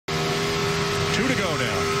2 to go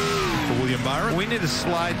now for William Byron. We need a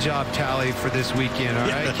slide job tally for this weekend, all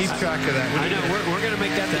right? Keep track of that. I know, we're going to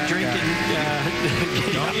make that the drinking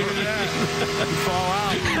fall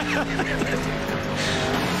out.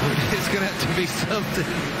 It's going to have to be something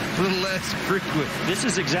a little less frequent. This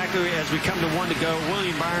is exactly as we come to 1 to go.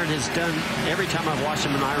 William Byron has done, every time I've watched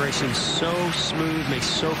him in iRacing, so smooth, makes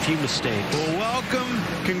so few mistakes. Well, welcome.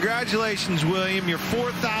 Congratulations, William. Your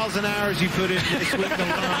 4,000 hours you put in this week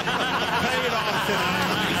alone paid off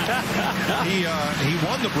tonight. He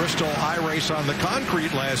won the Bristol iRace on the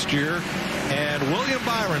concrete last year, and William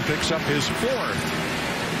Byron picks up his 4th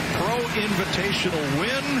Pro Invitational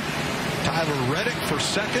win. Tyler Reddick for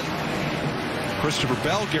 2nd. Christopher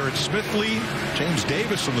Bell, Garrett Smithley, James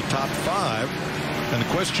Davis in the top 5. And the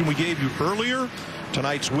question we gave you earlier,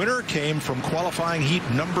 tonight's winner came from qualifying heat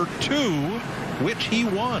number 2, which he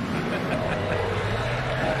won.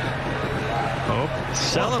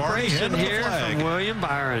 Celebration here from William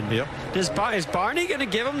Byron. Yep. Is Barney going to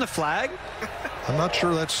give him the flag? I'm not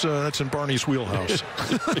sure that's in Barney's wheelhouse.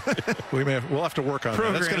 We'll have to work on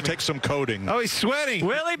that. That's going to take some coding. Oh, he's sweating.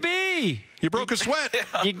 Willie B. You broke a sweat.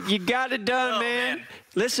 You got it done, man.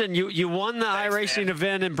 Listen, you won the iRacing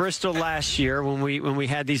event in Bristol last year when we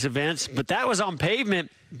had these events, but that was on pavement.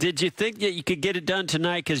 Did you think that you could get it done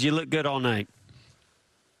tonight because you looked good all night?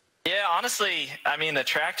 Yeah, honestly, I mean, the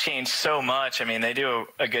track changed so much. I mean, they do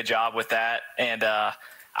a good job with that, and I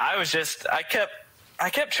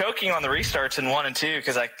kept choking on the restarts in 1 and 2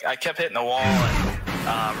 because I kept hitting the wall,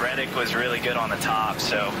 and Reddick was really good on the top.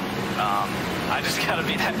 So I just got to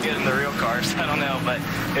be that good in the real cars. I don't know, but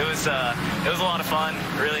it was a lot of fun.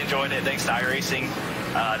 Really enjoyed it. Thanks to iRacing.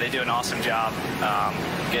 They do an awesome job.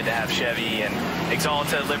 Good to have Chevy and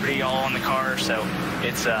Exalta, Liberty all on the car. So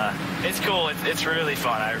it's cool. It's really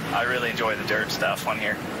fun. I really enjoy the dirt stuff on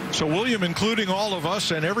here. So, William, including all of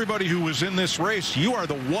us and everybody who was in this race, you are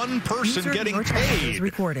the one person getting paid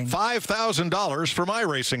 $5,000 from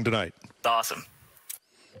iRacing tonight. Awesome.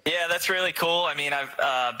 Yeah, that's really cool. I mean,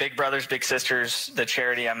 I've big brothers, big sisters, the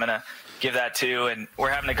charity I'm going to give that to, and we're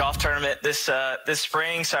having a golf tournament this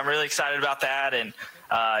spring, so I'm really excited about that, and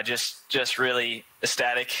just really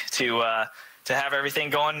ecstatic to have everything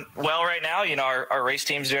going well right now. You know, our race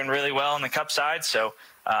team's doing really well on the Cup side, so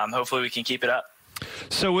hopefully we can keep it up.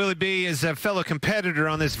 So Willie B, is a fellow competitor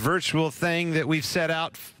on this virtual thing that we've set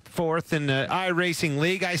out forth in the iRacing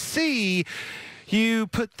League. I see you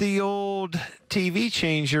put the old TV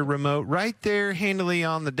changer remote right there handily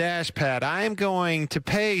on the dash pad. I am going to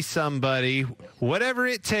pay somebody whatever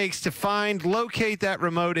it takes to locate that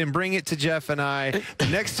remote and bring it to Jeff and I. The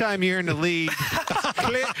next time you're in the lead,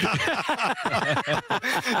 click.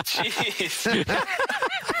 Jeez.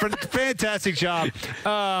 Fantastic job.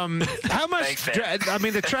 How much? Thanks, I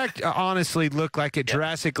mean, the track honestly looked like it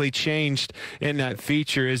drastically changed in that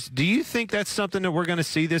feature. Do you think that's something that we're going to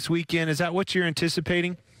see this weekend? Is that what you're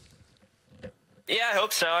anticipating? Yeah, I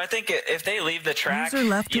hope so. I think if they leave the track,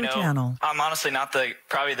 I'm honestly not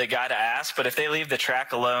probably the guy to ask, but if they leave the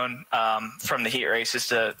track alone from the heat races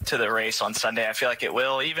to the race on Sunday, I feel like it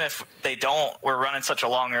will. Even if they don't, we're running such a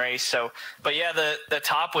long race. So, but yeah, the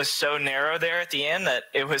top was so narrow there at the end that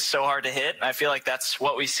it was so hard to hit. And I feel like that's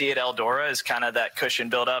what we see at Eldora is kind of that cushion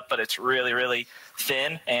build up, but it's really, really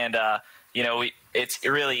thin. And, it's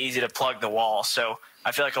really easy to plug the wall. So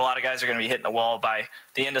I feel like a lot of guys are going to be hitting the wall by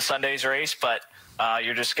the end of Sunday's race, but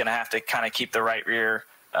you're just going to have to kind of keep the right rear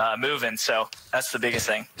moving. So that's the biggest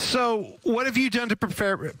thing. So what have you done to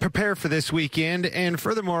prepare for this weekend? And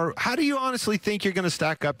furthermore, how do you honestly think you're going to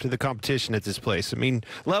stack up to the competition at this place? I mean,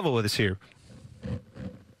 level with us here.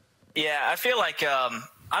 Yeah, I feel like I'm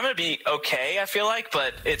going to be okay, I feel like,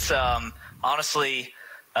 but it's honestly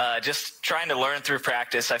just trying to learn through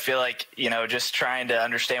practice. I feel like, just trying to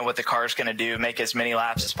understand what the car is going to do, make as many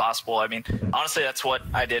laps as possible. I mean, honestly, that's what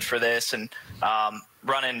I did for this. And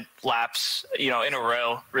running laps, in a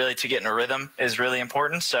row, really to get in a rhythm is really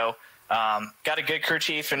important. So got a good crew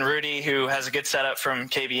chief in Rudy who has a good setup from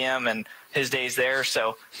KBM and his days there.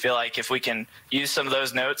 So I feel like if we can use some of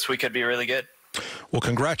those notes, we could be really good. Well,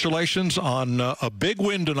 congratulations on a big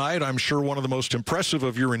win tonight. I'm sure one of the most impressive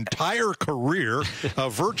of your entire career,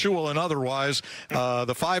 virtual and otherwise. The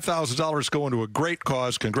 $5,000 going to a great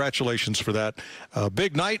cause. Congratulations for that.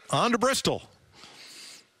 Big night. On to Bristol.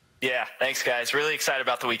 Yeah, thanks, guys. Really excited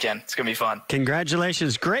about the weekend. It's going to be fun.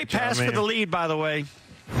 Congratulations. Great pass for the lead, by the way.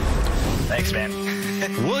 Thanks, man.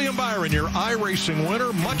 William Byron, your iRacing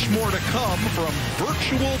winner. Much more to come from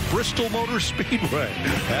virtual Bristol Motor Speedway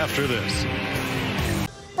after this.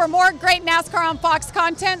 For more great NASCAR on Fox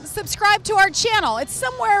content, subscribe to our channel. It's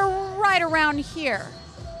somewhere right around here.